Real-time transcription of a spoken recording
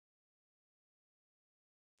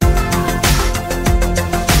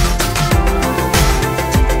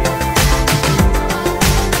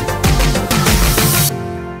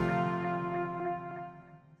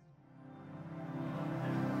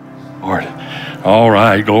All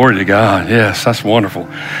right, glory to God. Yes, that's wonderful.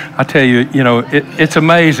 I tell you, it's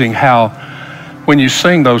amazing how when you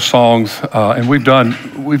sing those songs, and we've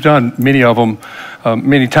done many of them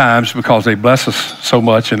many times because they bless us so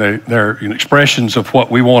much, and they're expressions of what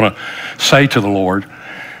we want to say to the Lord.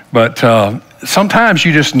 But sometimes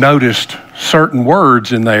you just noticed certain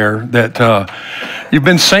words in there that you've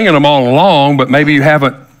been singing them all along, but maybe you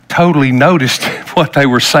haven't totally noticed what they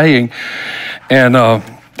were saying. And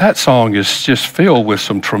that song is just filled with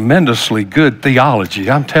some tremendously good theology.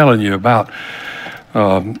 I'm telling you about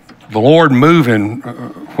the Lord moving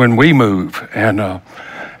when we move, and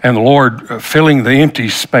the Lord filling the empty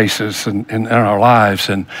spaces in our lives,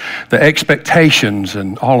 and the expectations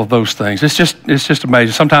and all of those things. It's just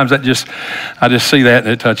amazing. Sometimes I just see that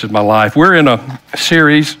and it touches my life. We're in a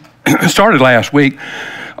series started last week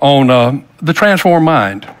on the transformed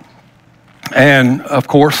mind, and of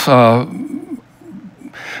course.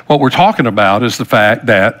 What we're talking about is the fact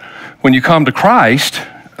that when you come to Christ,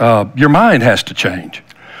 your mind has to change.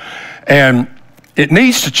 And it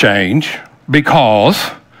needs to change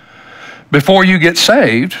because before you get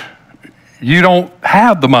saved, you don't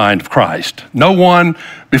have the mind of Christ.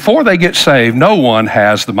 Before they get saved, no one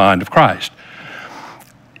has the mind of Christ.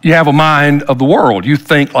 You have a mind of the world. You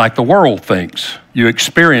think like the world thinks. You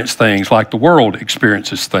experience things like the world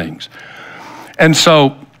experiences things. And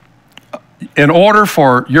so, in order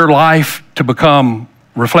for your life to become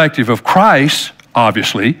reflective of Christ,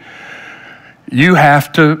 obviously, you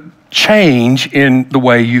have to change in the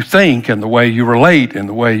way you think and the way you relate and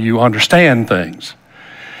the way you understand things.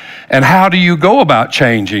 And how do you go about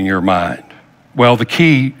changing your mind? Well, the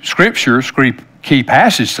key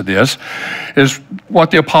passage to this is what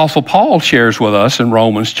the Apostle Paul shares with us in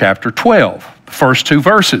Romans chapter 12, the first two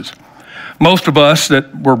verses. Most of us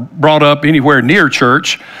that were brought up anywhere near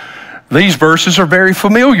church, these verses are very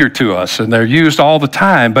familiar to us, and they're used all the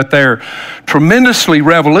time, but they're tremendously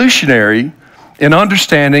revolutionary in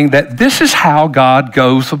understanding that this is how God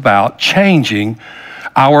goes about changing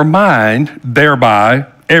our mind, thereby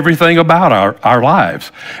everything about our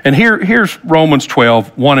lives. And here's Romans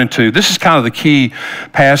 12, 1 and 2. This is kind of the key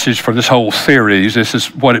passage for this whole series. This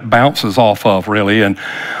is what it bounces off of, really. And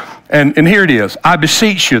here it is. I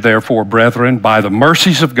beseech you, therefore, brethren, by the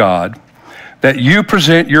mercies of God, that you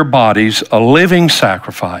present your bodies a living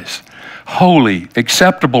sacrifice, holy,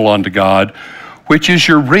 acceptable unto God, which is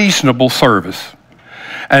your reasonable service.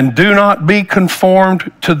 And do not be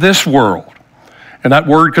conformed to this world. And that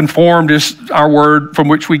word conformed is our word from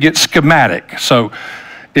which we get schematic. So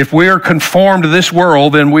if we are conformed to this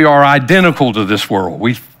world, then we are identical to this world.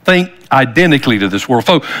 We think identically to this world.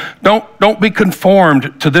 So don't be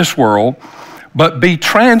conformed to this world, but be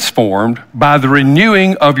transformed by the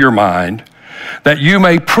renewing of your mind, that you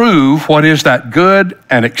may prove what is that good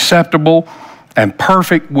and acceptable and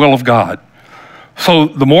perfect will of God. So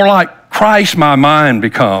the more like Christ my mind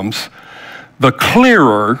becomes, the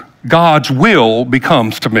clearer God's will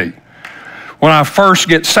becomes to me. When I first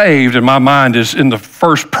get saved and my mind is in the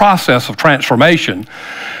first process of transformation,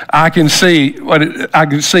 I can see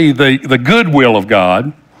the good will of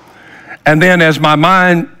God. And then as my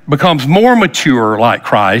mind becomes more mature like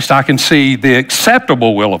Christ, I can see the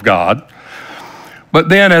acceptable will of God. But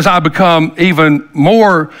then as I become even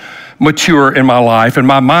more mature in my life and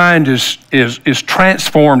my mind is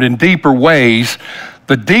transformed in deeper ways,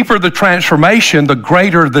 the deeper the transformation, the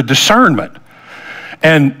greater the discernment.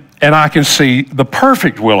 And I can see the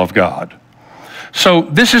perfect will of God. So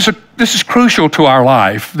this is crucial to our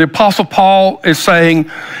life. The Apostle Paul is saying,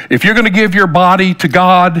 if you're going to give your body to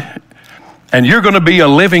God and you're going to be a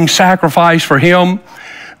living sacrifice for Him,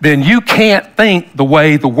 then you can't think the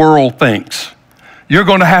way the world thinks. You're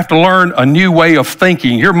going to have to learn a new way of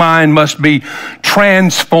thinking. Your mind must be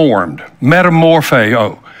transformed.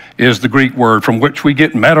 Metamorpheo is the Greek word from which we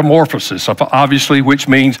get metamorphosis, obviously, which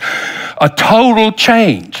means a total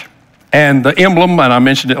change. And the emblem, and I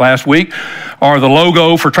mentioned it last week, or the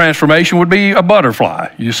logo for transformation would be a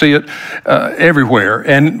butterfly. You see it everywhere.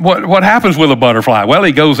 And what happens with a butterfly? Well,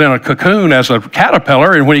 he goes in a cocoon as a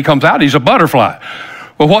caterpillar, and when he comes out, he's a butterfly.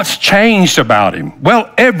 Well, what's changed about him?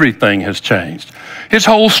 Well, everything has changed. His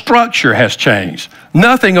whole structure has changed.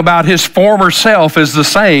 Nothing about his former self is the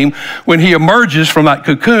same. When he emerges from that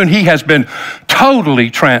cocoon, he has been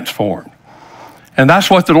totally transformed. And that's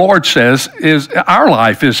what the Lord says is our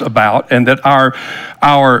life is about, and that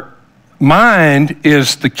our mind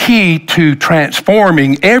is the key to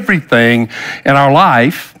transforming everything in our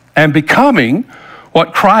life and becoming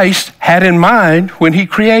what Christ had in mind when He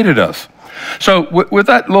created us. So with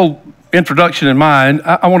that little introduction in mind,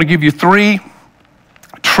 I want to give you three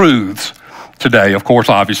truths today. Of course,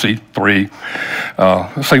 obviously, 3.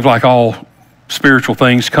 It seems like all spiritual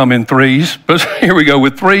things come in 3s, but here we go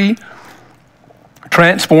with 3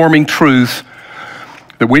 transforming truths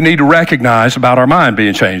that we need to recognize about our mind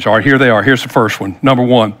being changed. All right, here they are. Here's the first one. Number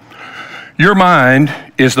 1, your mind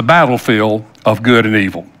is the battlefield of good and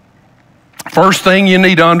evil. First thing you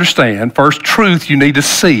need to understand, first truth you need to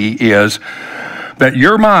see is that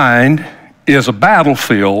your mind is a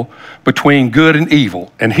battlefield between good and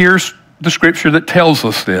evil. And here's the scripture that tells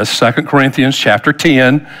us this, 2 Corinthians chapter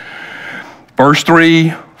 10, verse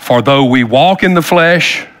 3, for though we walk in the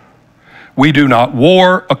flesh, we do not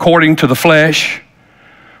war according to the flesh,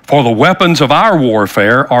 for the weapons of our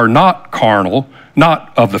warfare are not carnal,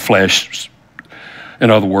 not of the flesh, in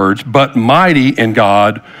other words, but mighty in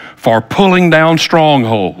God for pulling down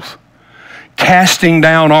strongholds, casting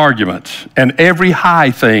down arguments, and every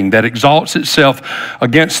high thing that exalts itself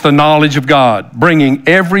against the knowledge of God, bringing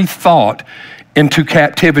every thought into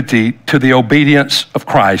captivity to the obedience of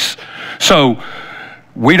Christ. So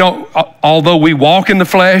we don't, although we walk in the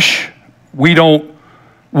flesh, we don't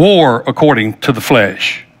war according to the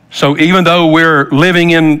flesh. So even though we're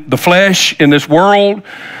living in the flesh in this world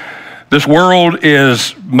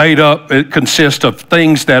is made up, it consists of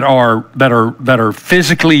things that are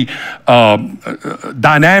physically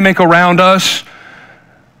dynamic around us.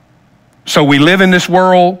 So we live in this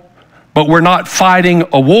world, but we're not fighting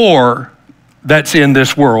a war that's in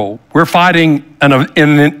this world. We're fighting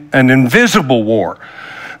an invisible war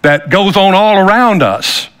that goes on all around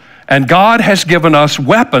us. And God has given us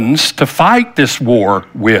weapons to fight this war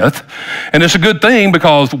with. And it's a good thing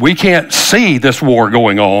because we can't see this war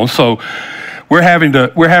going on. So we're having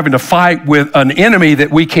to fight with an enemy that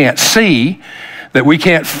we can't see, that we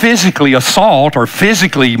can't physically assault or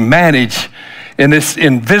physically manage in this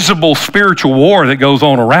invisible spiritual war that goes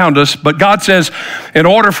on around us. But God says, in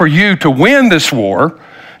order for you to win this war,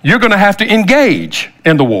 you're going to have to engage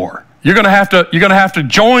in the war. You're going to have to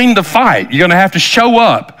join the fight. You're going to have to show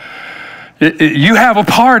up. You have a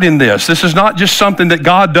part in this. This is not just something that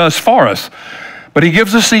God does for us, but he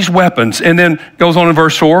gives us these weapons. And then goes on in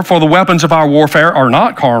verse 4, for the weapons of our warfare are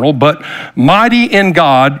not carnal, but mighty in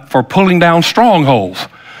God for pulling down strongholds.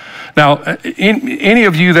 Now, any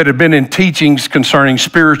of you that have been in teachings concerning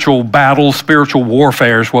spiritual battles, spiritual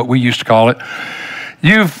warfare is what we used to call it,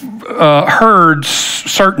 you've heard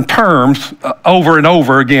certain terms over and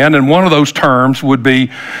over again, and one of those terms would be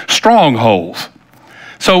strongholds.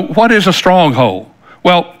 So what is a stronghold?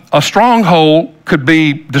 Well, a stronghold could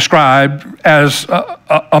be described as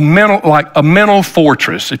a mental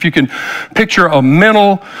fortress. If you can picture a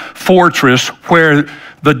mental fortress where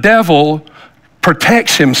the devil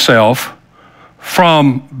protects himself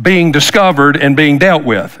from being discovered and being dealt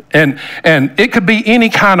with. And it could be any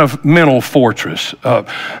kind of mental fortress.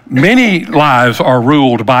 Many lives are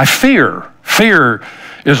ruled by fear. Fear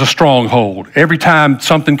is a stronghold. Every time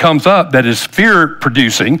something comes up that is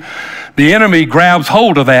fear-producing, the enemy grabs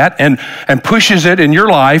hold of that and pushes it, and your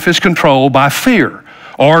life is controlled by fear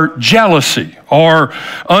or jealousy or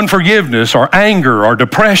unforgiveness or anger or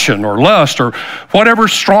depression or lust or whatever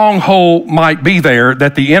stronghold might be there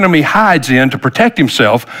that the enemy hides in to protect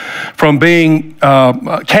himself from being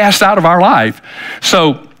cast out of our life.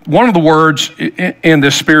 So one of the words in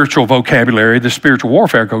this spiritual vocabulary, this spiritual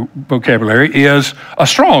warfare vocabulary, is a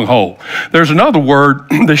stronghold. There's another word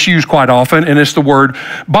that's used quite often, and it's the word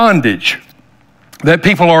bondage, that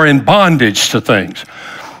people are in bondage to things.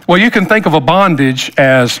 Well, you can think of a bondage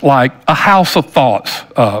as like a house of thoughts,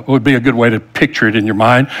 would be a good way to picture it in your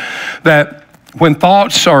mind, that when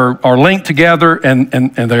thoughts are linked together and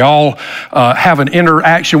they all have an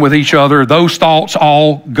interaction with each other, those thoughts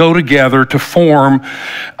all go together to form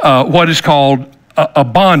what is called a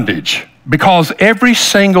bondage. Because every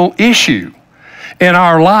single issue in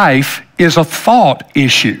our life is a thought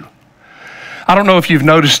issue. I don't know if you've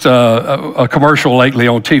noticed a commercial lately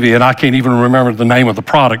on TV, and I can't even remember the name of the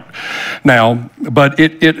product now, but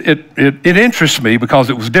it interests me because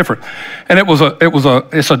it was different. And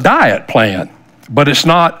it's a diet plan. But it's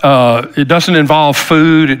not, it doesn't involve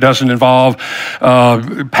food, it doesn't involve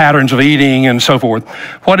patterns of eating and so forth.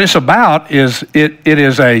 What it's about is, it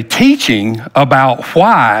is a teaching about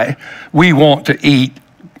why we want to eat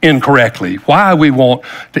incorrectly, why we want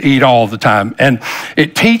to eat all the time. And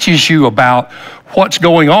it teaches you about what's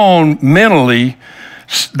going on mentally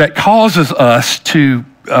that causes us to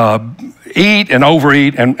eat and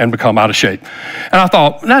overeat and become out of shape. And I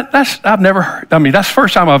thought, that's the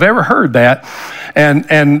first time I've ever heard that.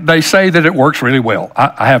 And they say that it works really well.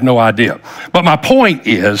 I have no idea. But my point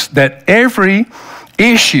is that every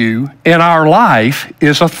issue in our life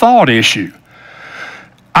is a thought issue.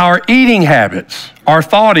 Our eating habits are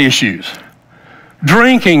thought issues.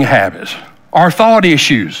 Drinking habits are thought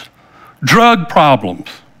issues. Drug problems,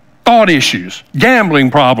 thought issues.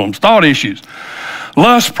 Gambling problems, thought issues.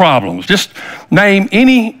 Lust problems. Just name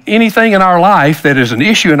anything in our life that is an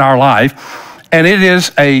issue in our life, and it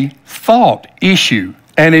is a thought issue.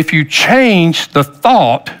 And if you change the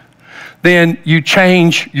thought, then you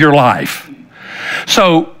change your life.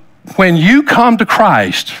 So when you come to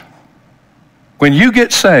Christ, when you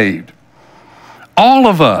get saved, all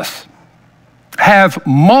of us have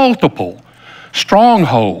multiple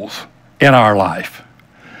strongholds in our life.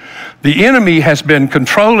 The enemy has been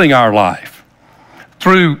controlling our life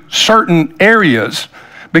through certain areas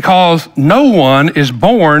because no one is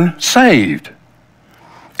born saved.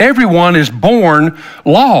 Everyone is born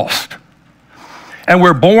lost. And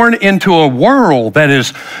we're born into a world that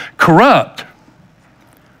is corrupt.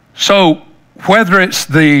 So whether it's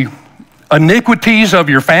the iniquities of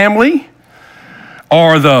your family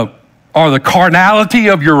or the carnality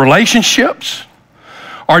of your relationships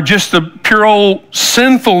or just the pure old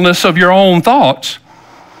sinfulness of your own thoughts,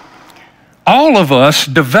 all of us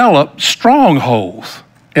develop strongholds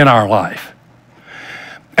in our life.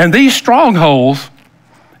 And these strongholds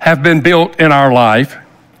have been built in our life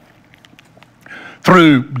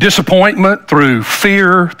through disappointment, through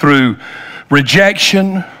fear, through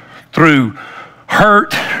rejection, through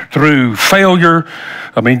hurt, through failure.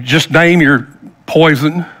 I mean, just name your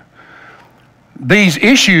poison. These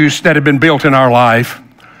issues that have been built in our life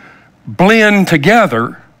blend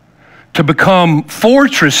together to become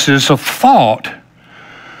fortresses of thought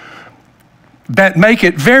that make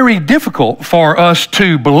it very difficult for us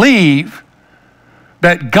to believe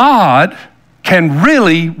that God can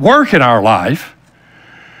really work in our life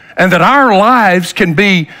and that our lives can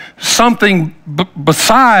be something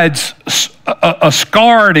besides a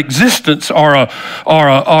scarred existence or a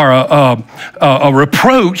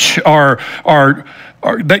reproach or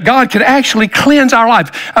that God can actually cleanse our life.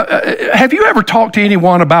 Have you ever talked to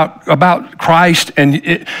anyone about Christ and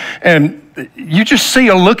you just see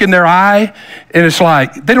a look in their eye and it's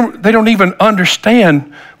like they don't even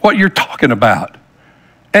understand what you're talking about?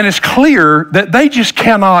 And it's clear that they just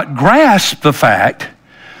cannot grasp the fact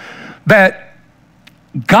that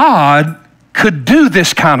God could do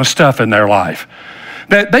this kind of stuff in their life.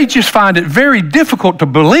 That they just find it very difficult to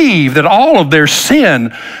believe that all of their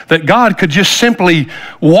sin, that God could just simply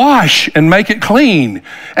wash and make it clean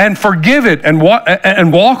and forgive it and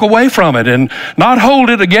walk away from it and not hold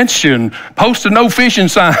it against you and post a no fishing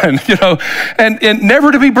sign, and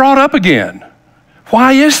never to be brought up again.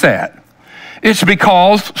 Why is that? It's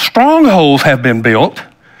because strongholds have been built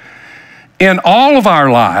in all of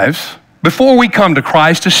our lives, before we come to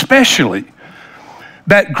Christ especially,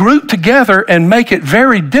 that group together and make it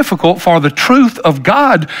very difficult for the truth of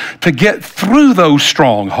God to get through those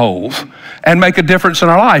strongholds and make a difference in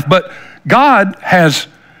our life. But God has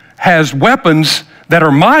weapons that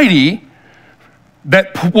are mighty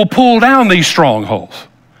that will pull down these strongholds.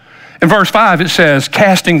 In verse 5 it says,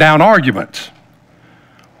 casting down arguments.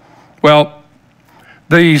 Well,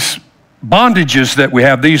 these bondages that we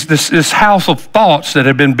have, this house of thoughts that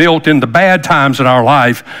have been built in the bad times in our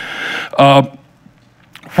life,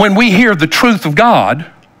 when we hear the truth of God,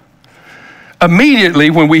 immediately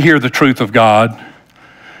when we hear the truth of God,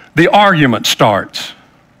 the argument starts.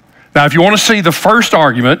 Now, if you want to see the first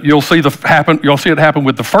argument, you'll see it happen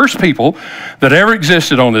with the first people that ever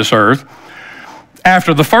existed on this earth.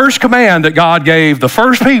 After the first command that God gave the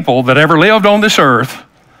first people that ever lived on this earth,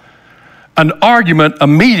 an argument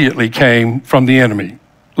immediately came from the enemy.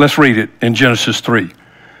 Let's read it in Genesis 3.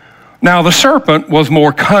 Now the serpent was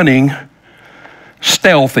more cunning,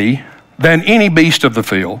 stealthy than any beast of the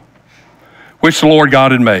field, which the Lord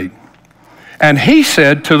God had made. And he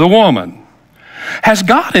said to the woman, has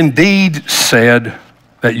God indeed said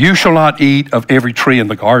that you shall not eat of every tree in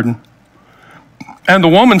the garden? And the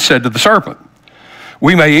woman said to the serpent,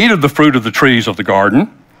 we may eat of the fruit of the trees of the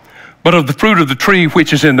garden, but of the fruit of the tree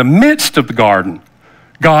which is in the midst of the garden,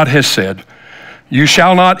 God has said, you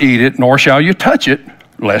shall not eat it, nor shall you touch it,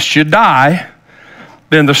 lest you die.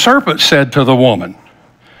 Then the serpent said to the woman,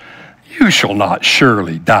 you shall not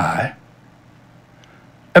surely die.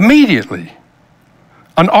 Immediately,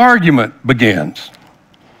 an argument begins,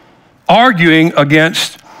 arguing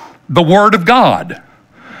against the word of God.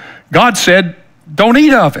 God said, don't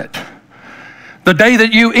eat of it. The day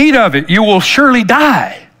that you eat of it, you will surely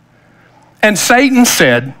die. And Satan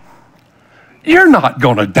said, you're not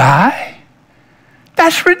going to die.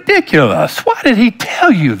 That's ridiculous. Why did he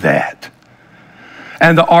tell you that?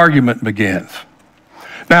 And the argument begins.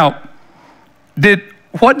 Now, did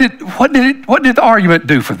what did the argument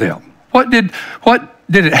do for them?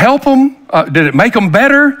 Did it help them? Did it make them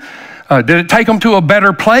better? Did it take them to a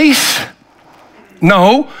better place?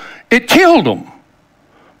 No, it killed them.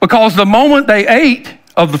 Because the moment they ate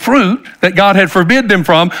of the fruit that God had forbid them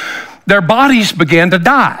from, their bodies began to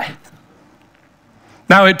die.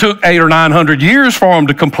 Now, it took 800 or 900 years for them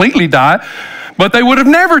to completely die, but they would have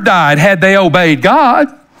never died had they obeyed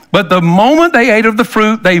God. But the moment they ate of the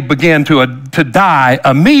fruit, they began to die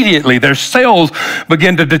immediately. Their cells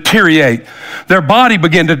began to deteriorate. Their body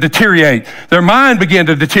began to deteriorate. Their mind began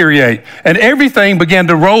to deteriorate. And everything began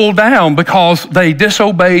to roll down because they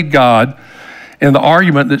disobeyed God in the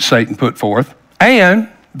argument that Satan put forth. And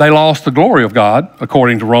they lost the glory of God,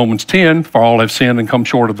 according to Romans 10, for all have sinned and come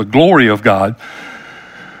short of the glory of God.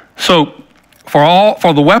 So,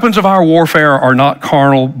 for the weapons of our warfare are not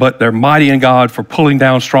carnal, but they're mighty in God for pulling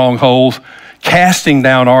down strongholds, casting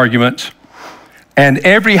down arguments, and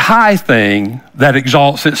every high thing that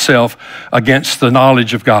exalts itself against the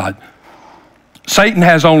knowledge of God. Satan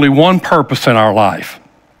has only one purpose in our life,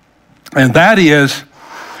 and that is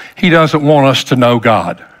he doesn't want us to know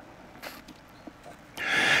God.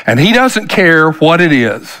 And he doesn't care what it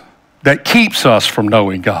is that keeps us from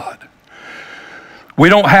knowing God. We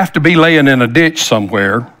don't have to be laying in a ditch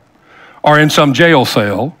somewhere or in some jail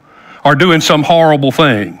cell or doing some horrible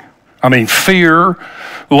thing. I mean, fear,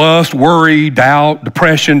 lust, worry, doubt,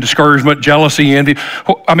 depression, discouragement, jealousy, envy.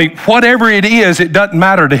 I mean, whatever it is, it doesn't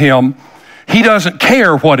matter to him. He doesn't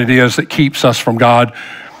care what it is that keeps us from God.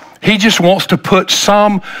 He just wants to put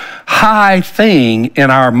some high thing in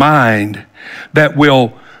our mind that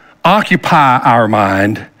will occupy our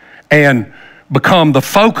mind and become the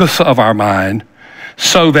focus of our mind,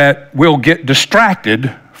 so that we'll get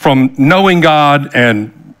distracted from knowing God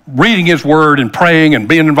and reading his word and praying and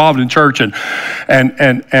being involved in church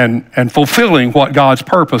and fulfilling what God's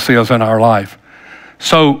purpose is in our life.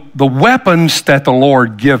 So the weapons that the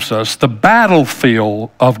Lord gives us, the battlefield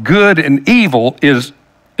of good and evil is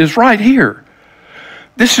right here.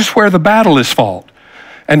 This is where the battle is fought.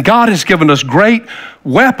 And God has given us great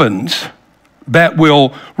weapons that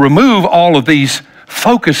will remove all of these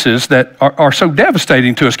focuses that are so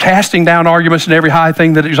devastating to us, casting down arguments and every high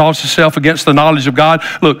thing that exalts itself against the knowledge of God.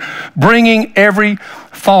 Look, bringing every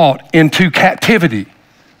thought into captivity.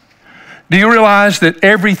 Do you realize that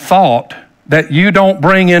every thought that you don't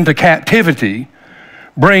bring into captivity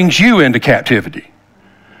brings you into captivity?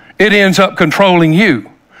 It ends up controlling you.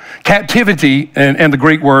 Captivity, and the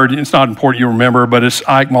Greek word, it's not important you remember, but it's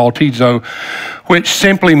aikmaltizo, which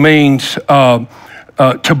simply means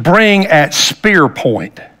to bring at spear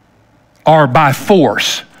point or by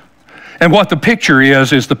force. And what the picture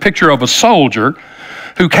is the picture of a soldier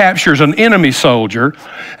who captures an enemy soldier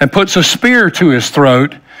and puts a spear to his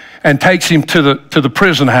throat and takes him to the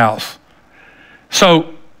prison house.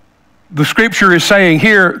 So the scripture is saying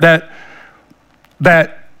here that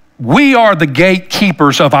we are the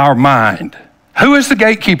gatekeepers of our mind. Who is the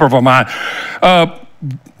gatekeeper of our mind?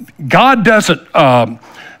 God doesn't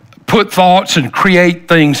put thoughts and create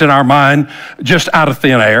things in our mind just out of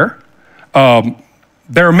thin air.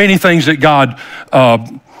 There are many things that God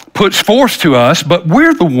puts forth to us, but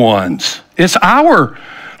we're the ones. It's our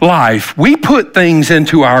life. We put things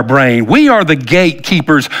into our brain. We are the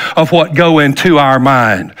gatekeepers of what go into our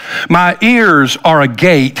mind. My ears are a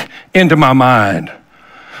gate into my mind.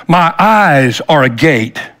 My eyes are a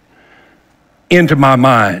gate into my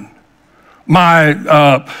mind.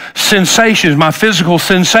 My sensations, my physical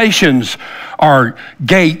sensations are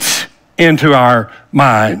gates into our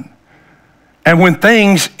mind. And when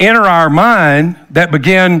things enter our mind that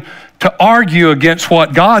begin to argue against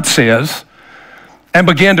what God says and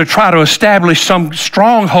begin to try to establish some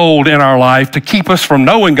stronghold in our life to keep us from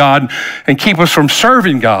knowing God and keep us from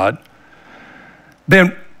serving God,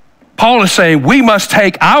 then Paul is saying we must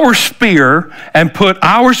take our spear and put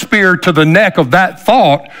our spear to the neck of that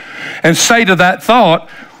thought and say to that thought,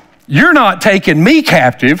 you're not taking me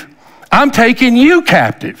captive, I'm taking you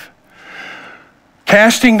captive.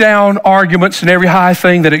 Casting down arguments and every high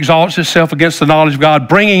thing that exalts itself against the knowledge of God,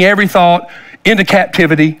 bringing every thought into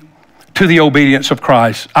captivity to the obedience of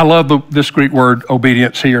Christ. I love this Greek word,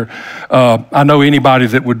 obedience here. I know anybody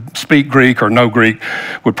that would speak Greek or know Greek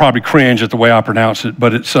would probably cringe at the way I pronounce it,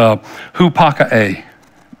 but it's hupakae,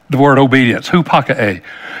 the word obedience, hupakae.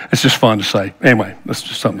 It's just fun to say. Anyway, that's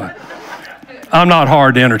just something I'm not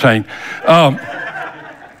hard to entertain.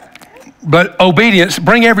 But obedience,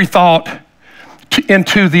 bring every thought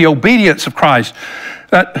into the obedience of Christ.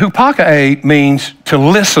 That hupakae means to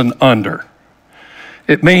listen under.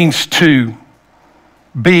 It means to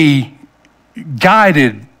be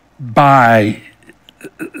guided by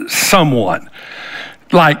someone,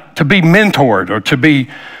 like to be mentored or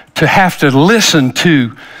to have to listen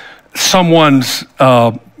to someone's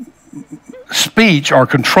speech or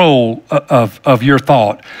control of your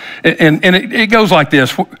thought. And it goes like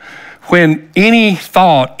this. When any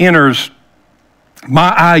thought enters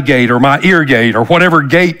my eye gate or my ear gate or whatever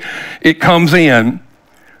gate it comes in,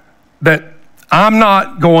 that I'm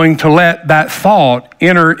not going to let that thought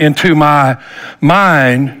enter into my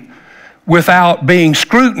mind without being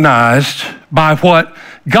scrutinized by what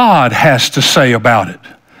God has to say about it.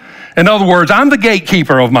 In other words, I'm the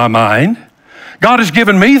gatekeeper of my mind. God has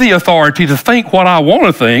given me the authority to think what I want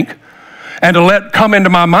to think and to let come into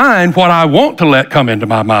my mind what I want to let come into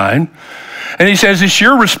my mind. And he says it's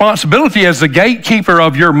your responsibility as the gatekeeper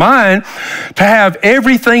of your mind to have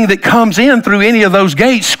everything that comes in through any of those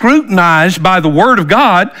gates scrutinized by the Word of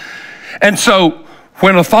God. And so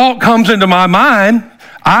when a thought comes into my mind,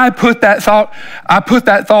 I put that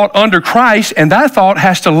thought under Christ, and that thought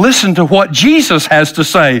has to listen to what Jesus has to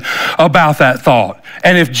say about that thought.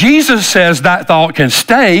 And if Jesus says that thought can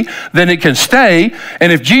stay, then it can stay.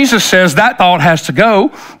 And if Jesus says that thought has to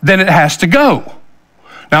go, then it has to go.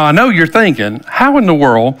 Now, I know you're thinking, how in the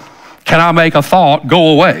world can I make a thought go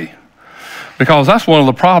away? Because that's one of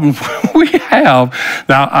the problems we have.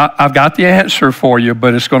 Now, I've got the answer for you,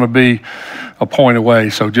 but it's going to be a point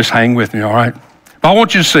away, so just hang with me, all right? But I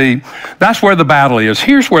want you to see, that's where the battle is.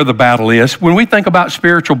 Here's where the battle is. When we think about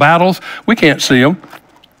spiritual battles, we can't see them.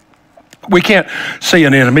 We can't see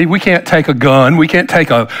an enemy. We can't take a gun. We can't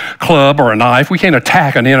take a club or a knife. We can't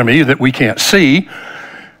attack an enemy that we can't see.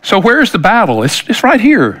 So where's the battle? It's right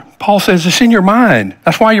here. Paul says it's in your mind.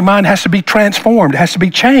 That's why your mind has to be transformed. It has to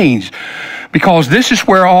be changed, because this is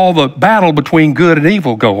where all the battle between good and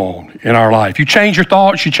evil go on in our life. You change your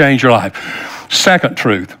thoughts, you change your life. Second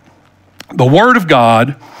truth, the Word of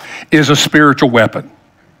God is a spiritual weapon.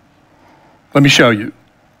 Let me show you.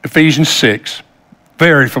 Ephesians 6,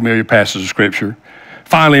 very familiar passage of Scripture.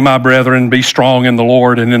 Finally, my brethren, be strong in the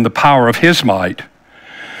Lord and in the power of His might.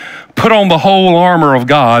 Put on the whole armor of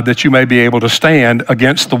God that you may be able to stand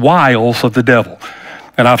against the wiles of the devil.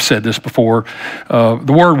 And I've said this before.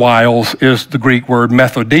 The word wiles is the Greek word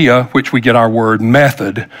methodia, which we get our word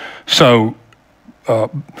method. So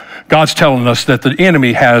God's telling us that the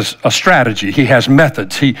enemy has a strategy. He has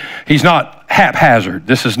methods. He's not haphazard.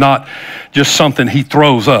 This is not just something he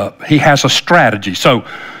throws up. He has a strategy. So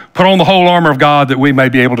put on the whole armor of God that we may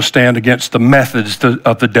be able to stand against the methods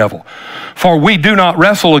of the devil. For we do not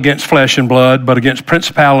wrestle against flesh and blood, but against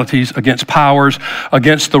principalities, against powers,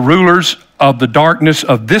 against the rulers of the darkness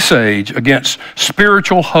of this age, against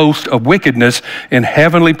spiritual hosts of wickedness in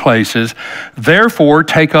heavenly places. Therefore,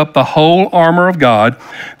 take up the whole armor of God,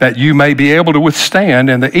 that you may be able to withstand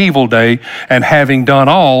in the evil day, and having done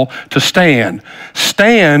all, to stand.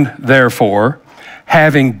 Stand, therefore,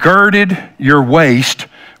 having girded your waist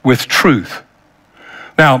with truth.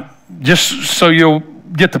 Now, just so you'll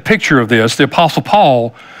get the picture of this, the Apostle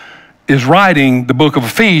Paul is writing the book of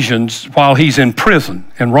Ephesians while he's in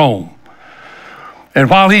prison in Rome. And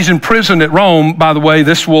while he's in prison at Rome, by the way,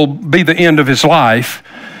 this will be the end of his life.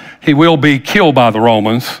 He will be killed by the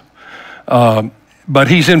Romans. But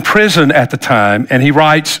he's in prison at the time, and he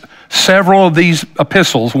writes several of these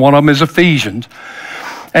epistles. One of them is Ephesians.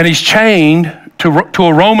 And he's chained to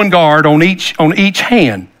a Roman guard on each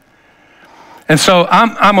hand. And so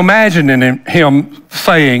I'm imagining him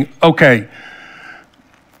saying, okay,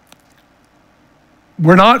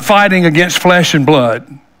 we're not fighting against flesh and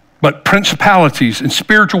blood, but principalities and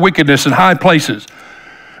spiritual wickedness in high places.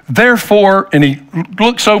 Therefore, and he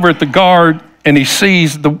looks over at the guard and he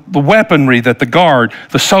sees the weaponry that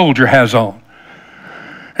the soldier has on.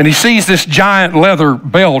 And he sees this giant leather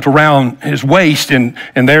belt around his waist, and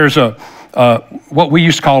there's what we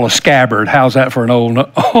used to call a scabbard. How's that for an old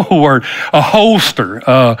word? A holster,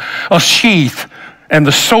 a sheath, and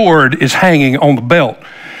the sword is hanging on the belt.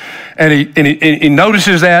 And he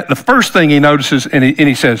notices that. The first thing he notices, and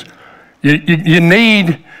he says, you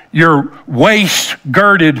need your waist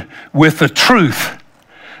girded with the truth.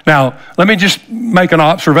 Now, let me just make an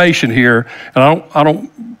observation here, and I don't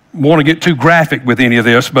want to get too graphic with any of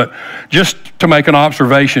this, but just to make an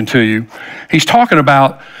observation to you, he's talking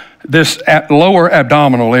about this lower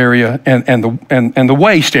abdominal area and the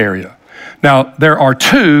waist area. Now, there are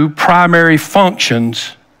two primary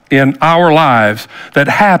functions in our lives that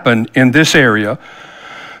happen in this area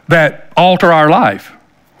that alter our life.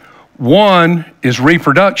 One is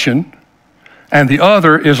reproduction, and the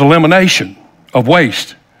other is elimination of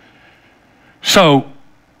waste. So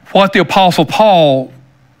what the Apostle Paul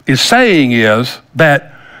is saying is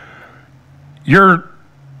that you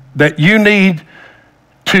need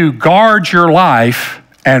to guard your life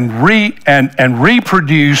and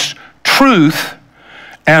reproduce truth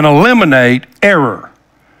and eliminate error.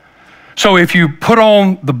 So if you put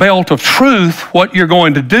on the belt of truth, what you're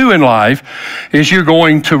going to do in life is you're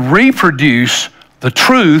going to reproduce the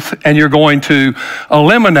truth and you're going to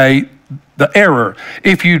eliminate the error.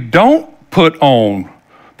 If you don't put on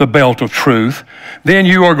the belt of truth, then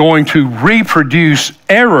you are going to reproduce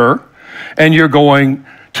error and you're going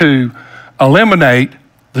to eliminate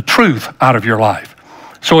the truth out of your life.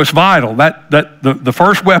 So it's vital that the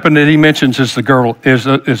first weapon that he mentions is the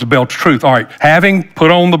belt of truth. All right, having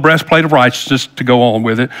put on the breastplate of righteousness to go on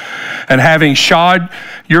with it, and having shod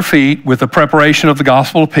your feet with the preparation of the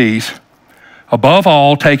gospel of peace, above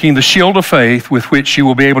all, taking the shield of faith with which you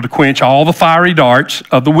will be able to quench all the fiery darts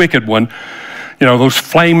of the wicked one. You know, those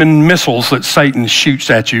flaming missiles that Satan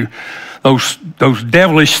shoots at you, those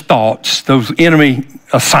devilish thoughts, those enemy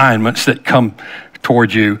assignments that come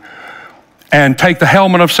toward you. And take the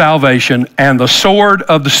helmet of salvation and the sword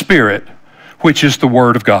of the Spirit, which is the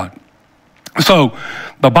Word of God. So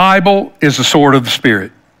the Bible is the sword of the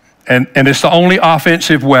Spirit, and it's the only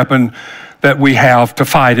offensive weapon that we have to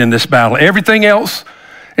fight in this battle. Everything else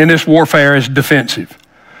in this warfare is defensive.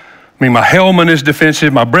 I mean, my helmet is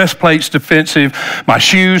defensive, my breastplate's defensive, my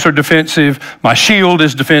shoes are defensive, my shield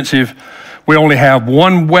is defensive. We only have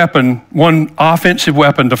one weapon, one offensive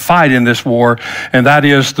weapon to fight in this war, and that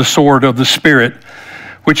is the sword of the Spirit,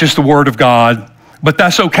 which is the Word of God. But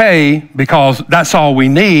that's okay, because that's all we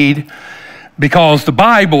need, because the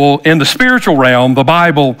Bible, in the spiritual realm, the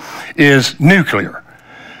Bible is nuclear.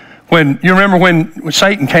 You remember when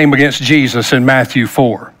Satan came against Jesus in Matthew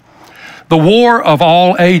 4, the war of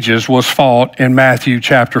all ages was fought in Matthew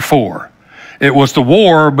chapter 4. It was the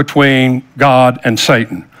war between God and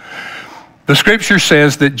Satan. The scripture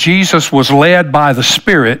says that Jesus was led by the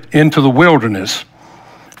Spirit into the wilderness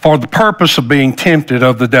for the purpose of being tempted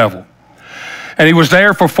of the devil. And he was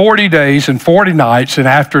there for 40 days and 40 nights, and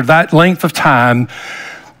after that length of time,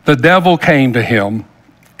 the devil came to him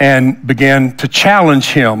and began to challenge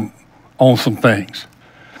him on some things.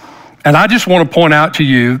 And I just want to point out to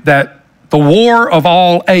you that the war of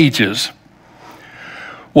all ages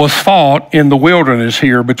was fought in the wilderness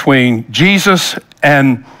here between Jesus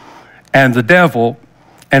and the devil,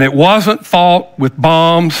 and it wasn't fought with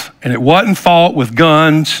bombs, and it wasn't fought with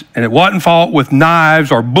guns, and it wasn't fought with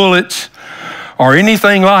knives or bullets or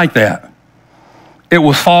anything like that. It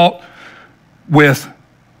was fought with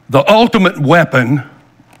the ultimate weapon,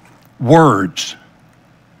 words.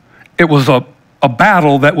 It was a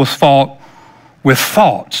battle that was fought with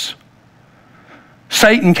thoughts.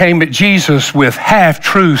 Satan came at Jesus with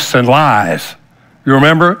half-truths and lies. You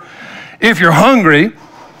remember? If you're hungry,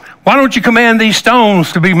 why don't you command these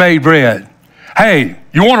stones to be made bread? Hey,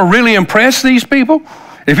 you want to really impress these people?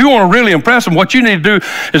 If you want to really impress them, what you need to do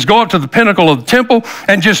is go up to the pinnacle of the temple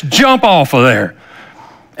and just jump off of there.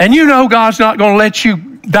 And you know God's not going to let you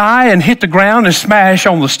die and hit the ground and smash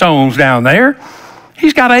on the stones down there.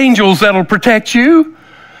 He's got angels that'll protect you.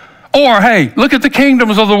 Or, hey, look at the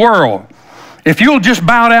kingdoms of the world. If you'll just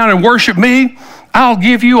bow down and worship me, I'll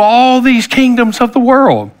give you all these kingdoms of the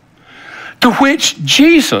world. To which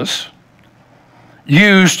Jesus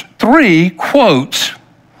used 3 quotes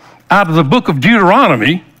out of the book of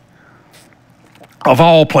Deuteronomy, of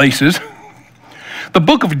all places. The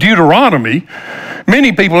book of Deuteronomy,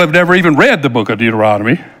 many people have never even read the book of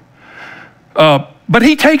Deuteronomy, but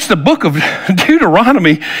he takes the book of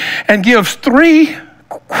Deuteronomy and gives 3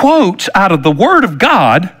 quotes out of the Word of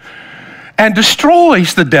God and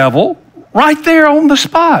destroys the devil right there on the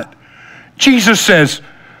spot. Jesus says,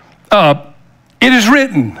 it is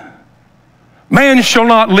written, man shall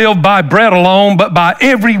not live by bread alone, but by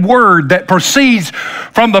every word that proceeds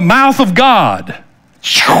from the mouth of God.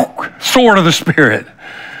 Sword of the Spirit.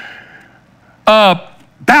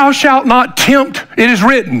 Thou shalt not tempt, it is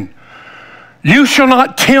written, you shall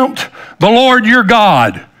not tempt the Lord your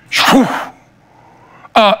God.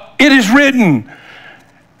 It is written,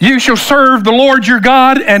 you shall serve the Lord your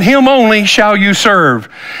God, and him only shall you serve.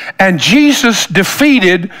 And Jesus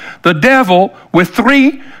defeated the devil with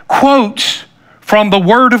 3 quotes from the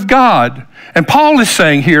Word of God. And Paul is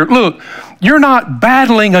saying here, look, you're not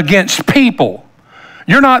battling against people.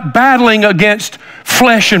 You're not battling against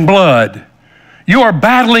flesh and blood. You are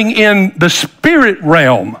battling in the spirit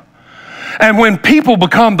realm. And when people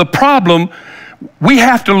become the problem, we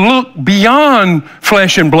have to look beyond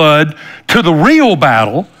flesh and blood to the real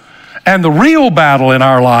battle. And the real battle in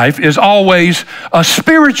our life is always a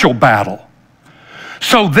spiritual battle.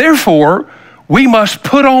 So therefore, we must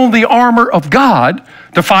put on the armor of God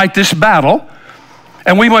to fight this battle.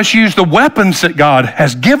 And we must use the weapons that God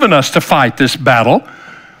has given us to fight this battle.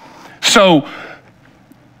 So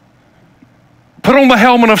put on the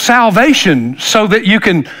helmet of salvation so that you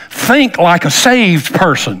can think like a saved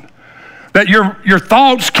person, that your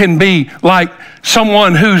thoughts can be like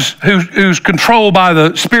someone who's controlled by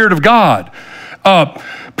the Spirit of God.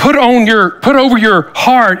 Put over your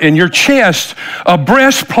heart and your chest a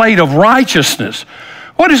breastplate of righteousness.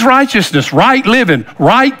 What is righteousness? Right living,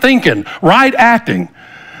 right thinking, right acting.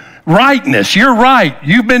 Rightness, you're right.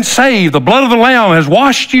 You've been saved. The blood of the Lamb has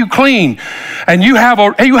washed you clean, and you have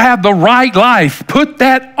the right life. Put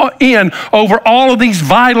that in over all of these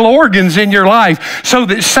vital organs in your life, so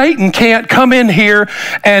that Satan can't come in here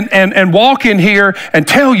and walk in here and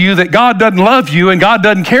tell you that God doesn't love you and God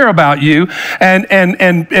doesn't care about you,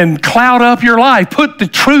 and cloud up your life. Put the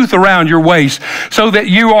truth around your waist so that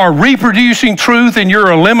you are reproducing truth and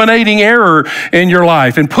you're eliminating error in your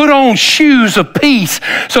life. And put on shoes of peace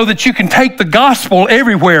so that you can take the gospel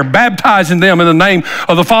everywhere, baptizing them in the name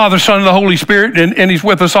of the Father, Son, and the Holy Spirit, and He's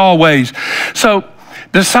with us always. So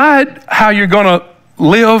decide how you're going to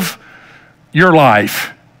live your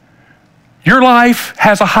life. Your life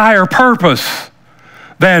has a higher purpose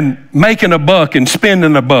than making a buck and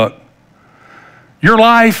spending a buck. Your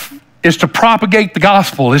life is to propagate the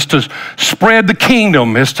gospel, is to spread the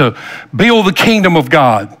kingdom, is to build the kingdom of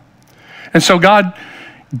God. And so the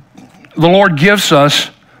Lord gives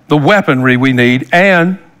us the weaponry we need,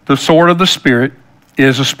 and the sword of the Spirit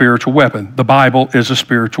is a spiritual weapon. The Bible is a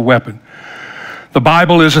spiritual weapon. The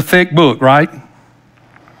Bible is a thick book, right?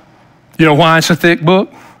 You know why it's a thick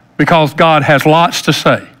book? Because God has lots to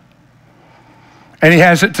say. And He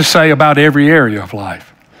has it to say about every area of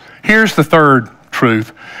life. Here's the third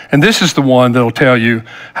truth, and this is the one that'll tell you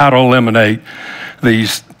how to eliminate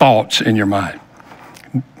these thoughts in your mind.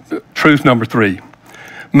 Truth number 3.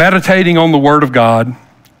 Meditating on the Word of God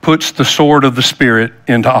puts the sword of the Spirit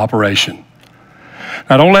into operation.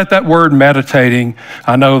 Now, don't let that word meditating,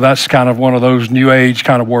 I know that's kind of one of those new age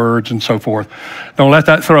kind of words and so forth. Don't let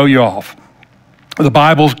that throw you off. The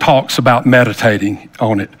Bible talks about meditating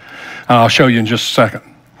on it. I'll show you in just a second.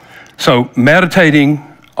 So meditating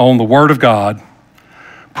on the Word of God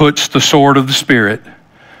puts the sword of the Spirit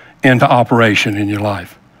into operation in your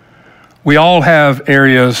life. We all have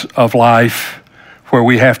areas of life where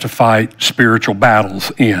we have to fight spiritual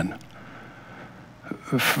battles in.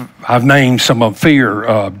 I've named some of them: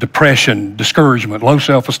 fear, depression, discouragement, low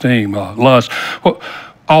self-esteem, lust,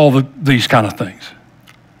 all these kind of things.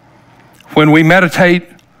 When we meditate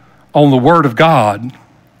on the Word of God,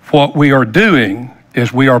 what we are doing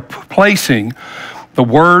is we are placing the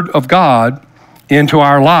Word of God into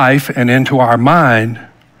our life and into our mind,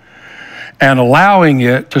 and allowing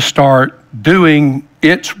it to start doing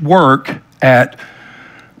its work at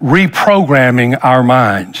reprogramming our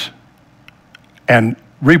minds and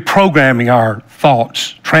reprogramming our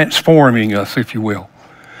thoughts, transforming us, if you will.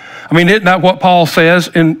 I mean, isn't that what Paul says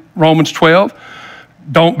in Romans 12?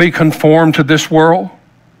 Don't be conformed to this world,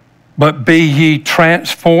 but be ye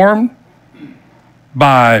transformed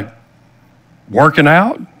by working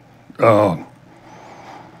out,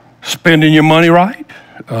 spending your money right,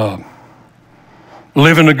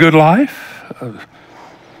 living a good life.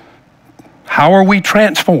 How are we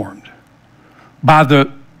transformed? By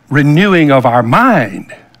the renewing of our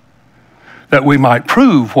mind, that we might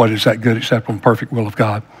prove what is that good, acceptable, and perfect will of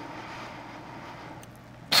God.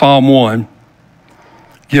 Psalm 1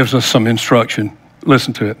 gives us some instruction.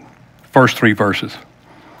 Listen to it. First 3 verses.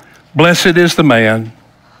 Blessed is the man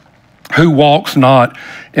who walks not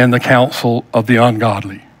in the counsel of the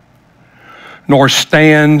ungodly, nor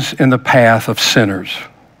stands in the path of sinners,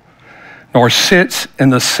 nor sits in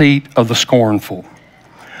the seat of the scornful.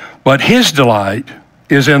 But his delight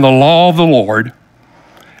is in the law of the Lord,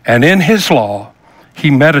 and in his law he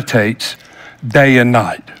meditates day and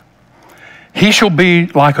night. He shall be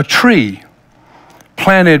like a tree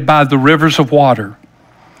planted by the rivers of water,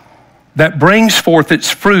 that brings forth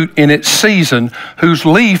its fruit in its season, whose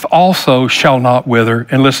leaf also shall not wither.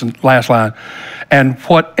 And listen, last line, and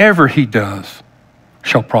whatever he does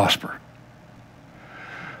shall prosper.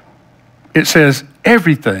 It says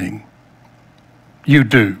everything you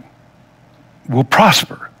do will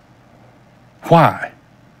prosper. Why?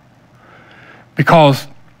 Because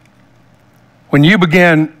when you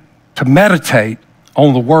begin to meditate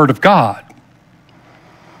on the Word of God,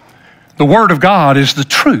 the Word of God is the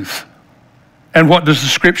truth. And what does the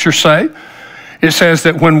Scripture say? It says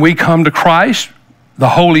that when we come to Christ, the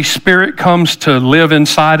Holy Spirit comes to live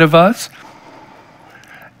inside of us.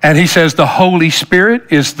 And he says the Holy Spirit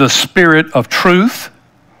is the Spirit of truth.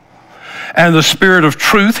 And the Spirit of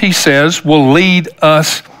truth, he says, will lead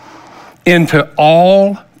us into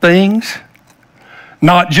all things,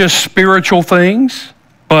 not just spiritual things,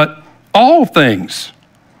 but all things.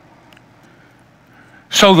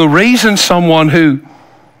 So the reason someone who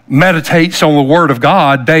meditates on the Word of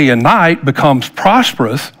God day and night becomes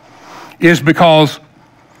prosperous is because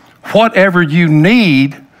whatever you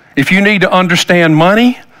need, if you need to understand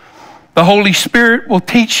money, the Holy Spirit will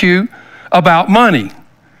teach you about money.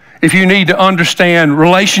 If you need to understand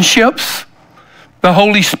relationships, the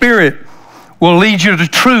Holy Spirit will lead you to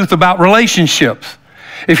truth about relationships.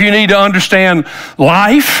 If you need to understand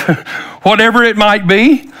life, whatever it might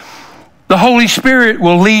be, the Holy Spirit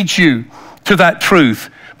will lead you to that truth,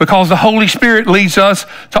 because the Holy Spirit leads us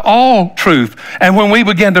to all truth. And when we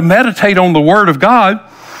begin to meditate on the Word of God,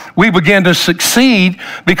 we begin to succeed,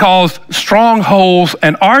 because strongholds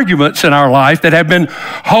and arguments in our life that have been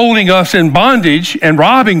holding us in bondage and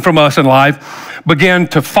robbing from us in life begin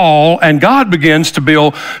to fall, and God begins to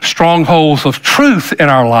build strongholds of truth in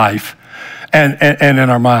our life and in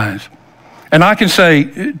our minds. And I can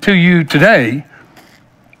say to you today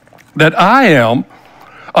that I am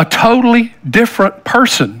a totally different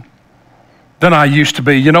person than I used to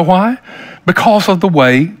be. You know why? Because of the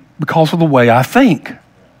way I think.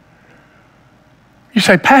 You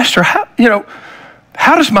say, Pastor, how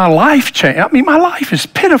does my life change? I mean, my life is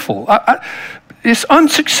pitiful. It's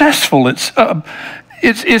unsuccessful. It's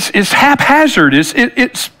haphazard.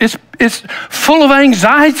 It's full of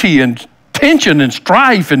anxiety and tension and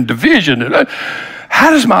strife and division.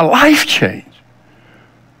 How does my life change?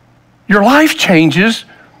 Your life changes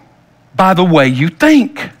by the way you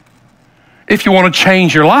think. If you want to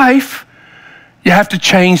change your life, you have to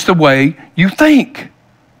change the way you think.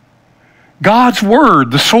 God's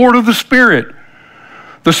Word, the sword of the Spirit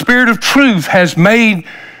of truth has made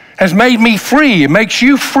me free. It makes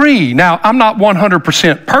you free. Now, I'm not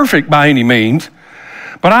 100% perfect by any means,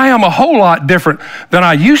 but I am a whole lot different than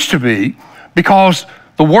I used to be, because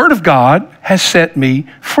the Word of God has set me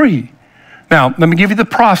free. Now, let me give you the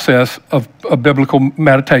process of biblical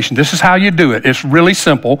meditation. This is how you do it. It's really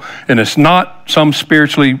simple, and it's not some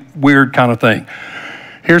spiritually weird kind of thing.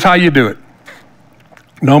 Here's how you do it.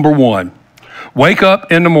 Number one, wake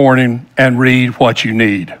up in the morning and read what you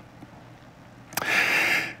need.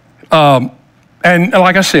 And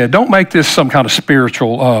like I said, don't make this some kind of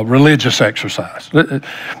spiritual, religious exercise.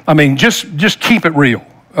 I mean, just keep it real.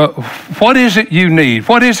 What is it you need?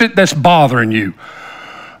 What is it that's bothering you?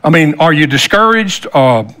 I mean, are you discouraged?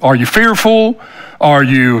 Are you fearful? Are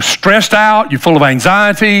you stressed out? You're full of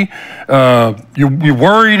anxiety? You're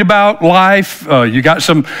worried about life? You got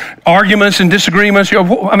some arguments and disagreements?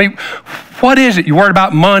 I mean, what is it? You worried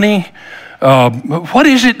about money? What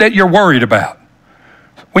is it that you're worried about?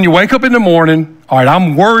 When you wake up in the morning, all right,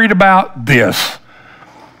 I'm worried about this.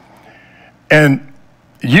 And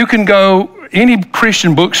you can go, any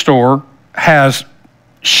Christian bookstore has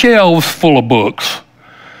shelves full of books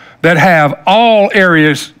that have all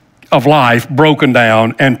areas of life broken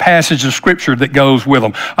down and passages of Scripture that goes with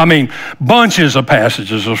them. I mean, bunches of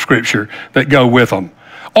passages of Scripture that go with them.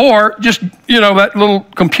 Or just, that little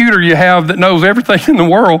computer you have that knows everything in the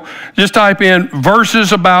world, just type in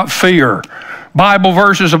verses about fear, Bible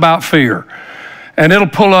verses about fear, and it'll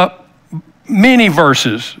pull up many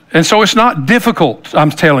verses. And so it's not difficult,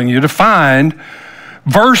 I'm telling you, to find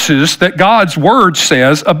verses that God's Word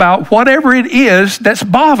says about whatever it is that's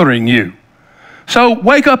bothering you. So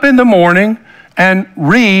wake up in the morning and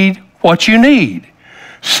read what you need.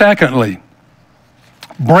 Secondly,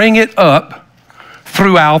 bring it up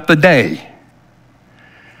throughout the day.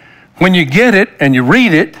 When you get it and you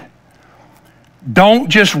read it, don't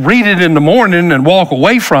just read it in the morning and walk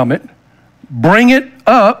away from it. Bring it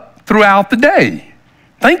up throughout the day.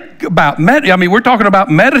 Think about, we're talking about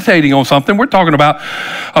meditating on something. We're talking about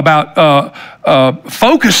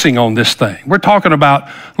focusing on this thing. We're talking about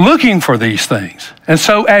looking for these things. And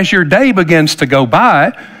so as your day begins to go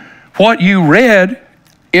by, what you read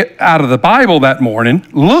out of the Bible that morning,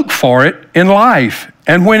 look for it in life.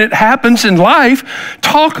 And when it happens in life,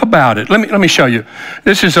 talk about it. Let me show you.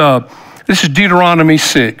 This is Deuteronomy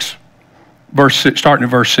 6, starting at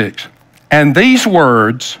verse 6. And these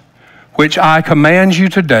words which I command you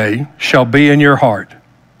today shall be in your heart.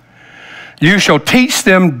 You shall teach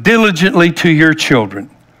them diligently to your children,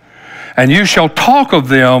 and you shall talk of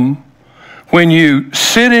them when you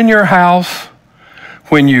sit in your house,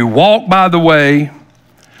 when you walk by the way,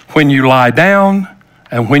 when you lie down,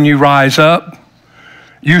 and when you rise up.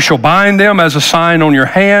 You shall bind them as a sign on your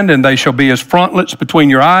hand, and they shall be as frontlets between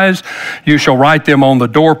your eyes. You shall write them on the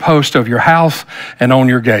doorpost of your house and on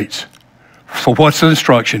your gates. So what's the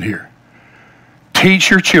instruction here? teach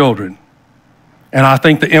your children. And I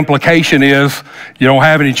think the implication is you don't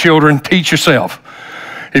have any children, teach yourself.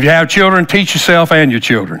 If you have children, teach yourself and your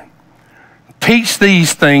children. Teach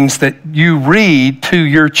these things that you read to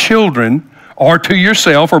your children or to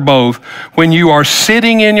yourself or both when you are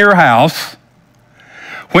sitting in your house,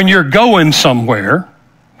 when you're going somewhere,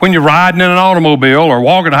 when you're riding in an automobile or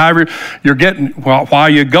walking, however you're getting, while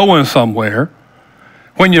you're going somewhere,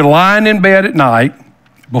 when you're lying in bed at night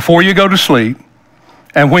before you go to sleep,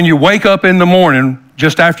 and when you wake up in the morning,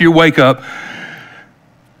 just after you wake up,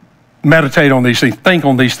 meditate on these things, think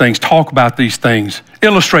on these things, talk about these things,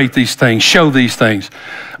 illustrate these things, show these things.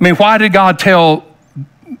 I mean, why did God tell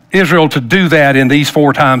Israel to do that in these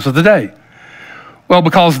 4 times of the day? Well,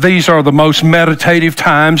 because these are the most meditative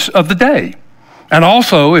times of the day. And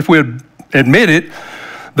also, if we admit it,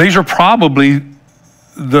 these are probably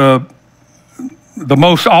the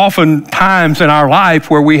most often times in our life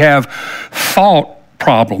where we have thought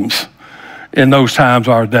problems in those times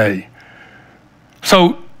of our day.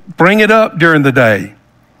 So bring it up during the day.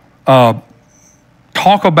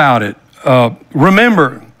 Talk about it.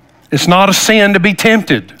 Remember, it's not a sin to be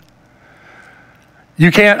tempted.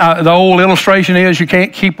 You can't, the old illustration is you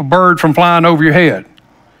can't keep a bird from flying over your head,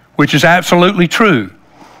 which is absolutely true.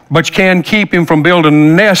 But you can keep him from building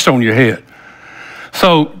a nest on your head.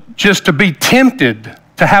 So just to be tempted,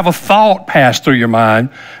 to have a thought pass through your mind,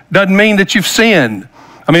 doesn't mean that you've sinned.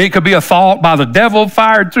 I mean, it could be a thought by the devil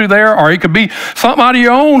fired through there, or it could be something out of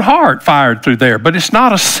your own heart fired through there. But it's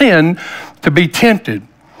not a sin to be tempted.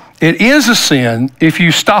 It is a sin if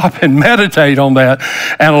you stop and meditate on that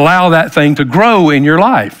and allow that thing to grow in your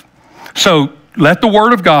life. So let the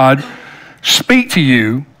Word of God speak to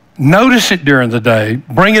you. Notice it during the day,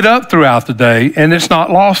 bring it up throughout the day, and it's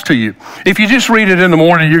not lost to you. If you just read it in the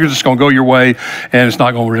morning, you're just going to go your way, and it's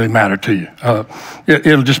not going to really matter to you.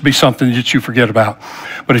 It'll just be something that you forget about.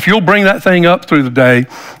 But if you'll bring that thing up through the day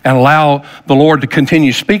and allow the Lord to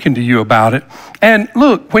continue speaking to you about it, and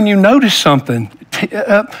look, when you notice something,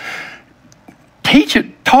 teach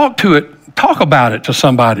it, talk to it, talk about it to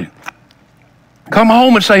somebody. Come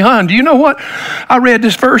home and say, hon, do you know what? I read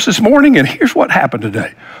this verse this morning, and here's what happened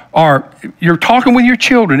today. Or you're talking with your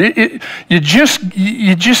children. You just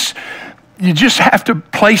have to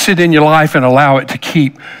place it in your life and allow it to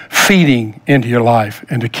keep feeding into your life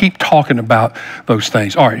and to keep talking about those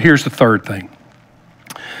things. All right, here's the third thing.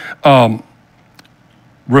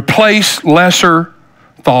 Replace lesser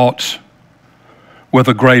thoughts with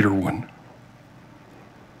a greater one.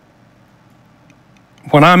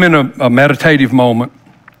 When I'm in a meditative moment,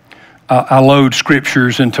 I load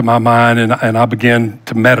scriptures into my mind and I begin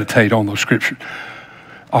to meditate on those scriptures.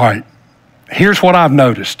 All right, here's what I've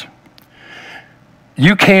noticed.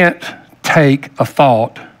 You can't take a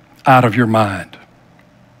thought out of your mind.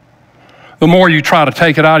 The more you try to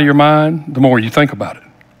take it out of your mind, the more you think about it.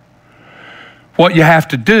 What you have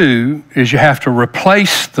to do is you have to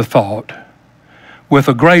replace the thought with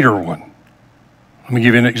a greater one. Let me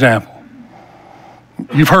give you an example.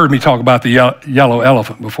 You've heard me talk about the yellow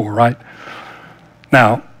elephant before, right?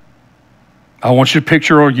 Now, I want you to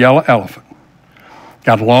picture a yellow elephant.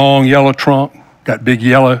 Got a long yellow trunk, got big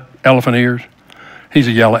yellow elephant ears. He's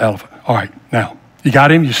a yellow elephant. All right, now, you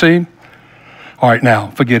got him? You see him? All right, now,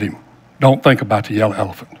 forget him. Don't think about the yellow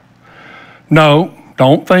elephant. No,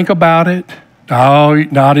 don't think about it. No,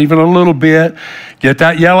 not even a little bit. Get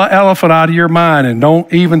that yellow elephant out of your mind and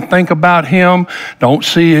don't even think about him. Don't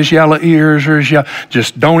see his yellow ears or his yellow.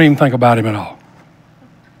 Just don't even think about him at all.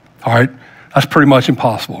 All right? That's pretty much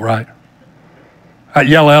impossible, right? That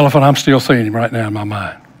yellow elephant, I'm still seeing him right now in my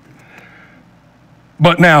mind.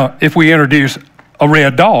 But now, if we introduce a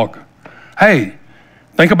red dog, hey,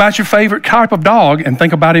 think about your favorite type of dog and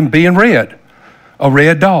think about him being red. A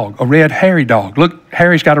red dog, a red hairy dog. Look,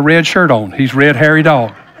 Harry's got a red shirt on. He's red hairy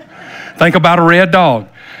dog. Think about a red dog.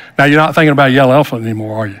 Now, you're not thinking about a yellow elephant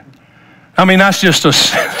anymore, are you? I mean, that's just a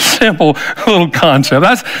simple little concept.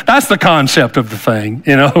 That's the concept of the thing,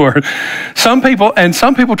 you know. Or some people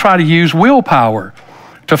try to use willpower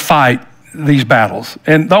to fight these battles.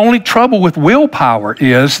 And the only trouble with willpower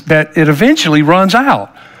is that it eventually runs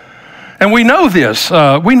out. And we know this.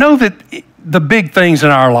 We know that the big things in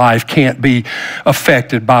our life can't be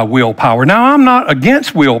affected by willpower. Now, I'm not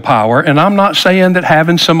against willpower, and I'm not saying that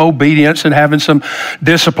having some obedience and having some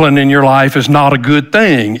discipline in your life is not a good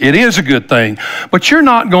thing. It is a good thing. But you're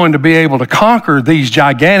not going to be able to conquer these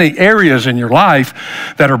gigantic areas in your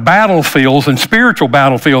life that are battlefields and spiritual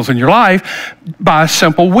battlefields in your life by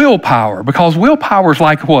simple willpower. Because willpower is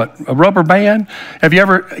like what? A rubber band? Have you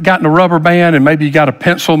ever gotten a rubber band and maybe you got a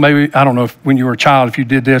pencil? Maybe, I don't know if when you were a child if you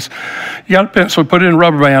did this. You got a pencil, put it in a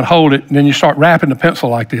rubber band, hold it, and then you start wrapping the pencil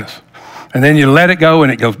like this. And then you let it go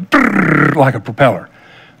and it goes like a propeller.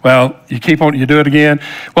 Well, you keep on, you do it again.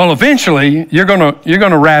 Well, eventually you're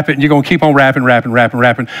gonna wrap it and you're gonna keep on wrapping,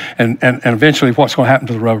 and eventually what's gonna happen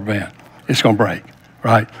to the rubber band? It's gonna break,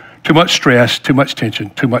 right? Too much stress, too much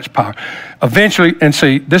tension, too much power. Eventually, and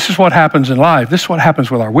see, this is what happens in life. This is what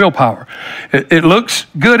happens with our willpower. It looks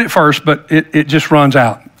good at first, but it just runs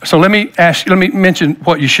out. So let me mention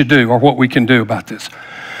what you should do or what we can do about this.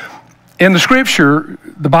 In the scripture,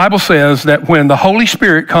 the Bible says that when the Holy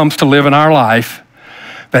Spirit comes to live in our life,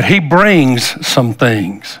 that he brings some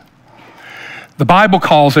things. The Bible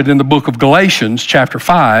calls it in the book of Galatians, chapter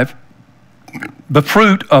 5, the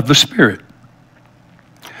fruit of the Spirit.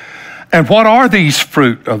 And what are these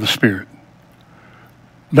fruit of the Spirit?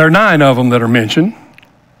 There are 9 of them that are mentioned: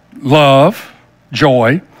 love,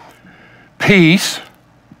 joy, peace,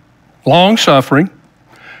 long-suffering,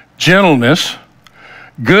 gentleness,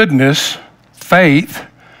 goodness, faith,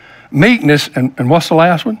 meekness, and what's the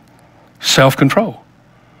last one? Self-control.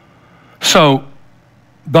 So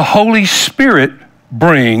the Holy Spirit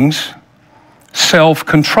brings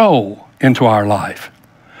self-control into our life.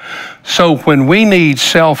 So when we need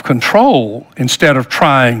self-control, instead of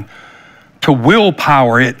trying to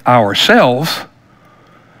willpower it ourselves,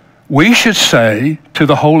 we should say to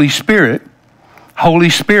the Holy Spirit, Holy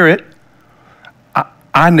Spirit,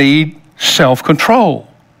 I need self-control.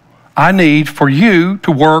 I need for you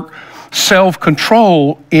to work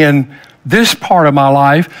self-control in this part of my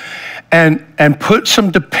life and put some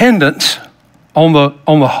dependence on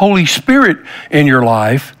the Holy Spirit in your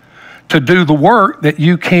life to do the work that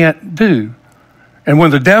you can't do. And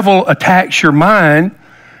when the devil attacks your mind,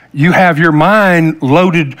 you have your mind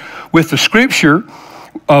loaded with the scripture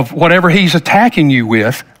of whatever he's attacking you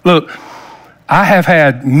with. Look, I have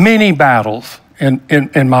had many battles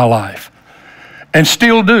in my life and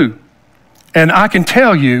still do. And I can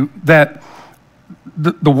tell you that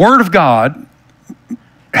the Word of God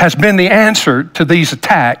has been the answer to these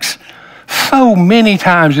attacks so many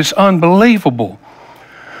times, it's unbelievable.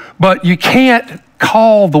 But you can't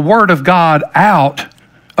call the Word of God out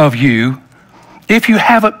of you if you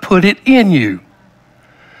haven't put it in you.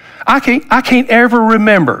 I can't ever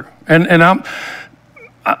remember,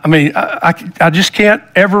 I just can't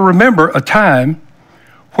ever remember a time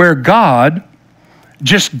where God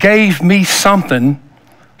just gave me something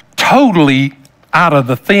totally out of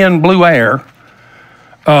the thin blue air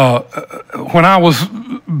when I was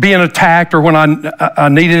being attacked or when I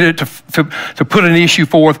needed it to put an issue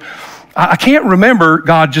forth. I can't remember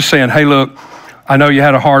God just saying, hey, look, I know you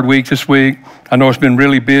had a hard week this week. I know it's been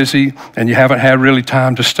really busy and you haven't had really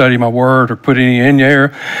time to study my word or put any in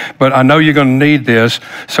there, but I know you're going to need this.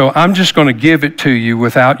 So I'm just going to give it to you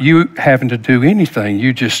without you having to do anything.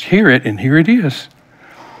 You just hear it and here it is.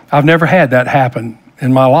 I've never had that happen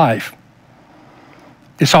in my life.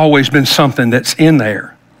 It's always been something that's in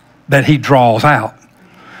there that he draws out,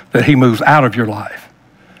 that he moves out of your life.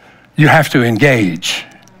 You have to engage.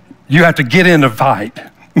 You have to get in the fight,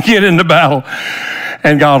 get in the battle,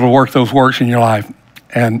 and God will work those works in your life.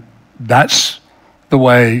 And that's the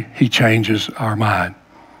way he changes our mind.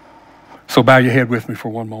 So bow your head with me for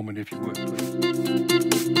one moment, if you would.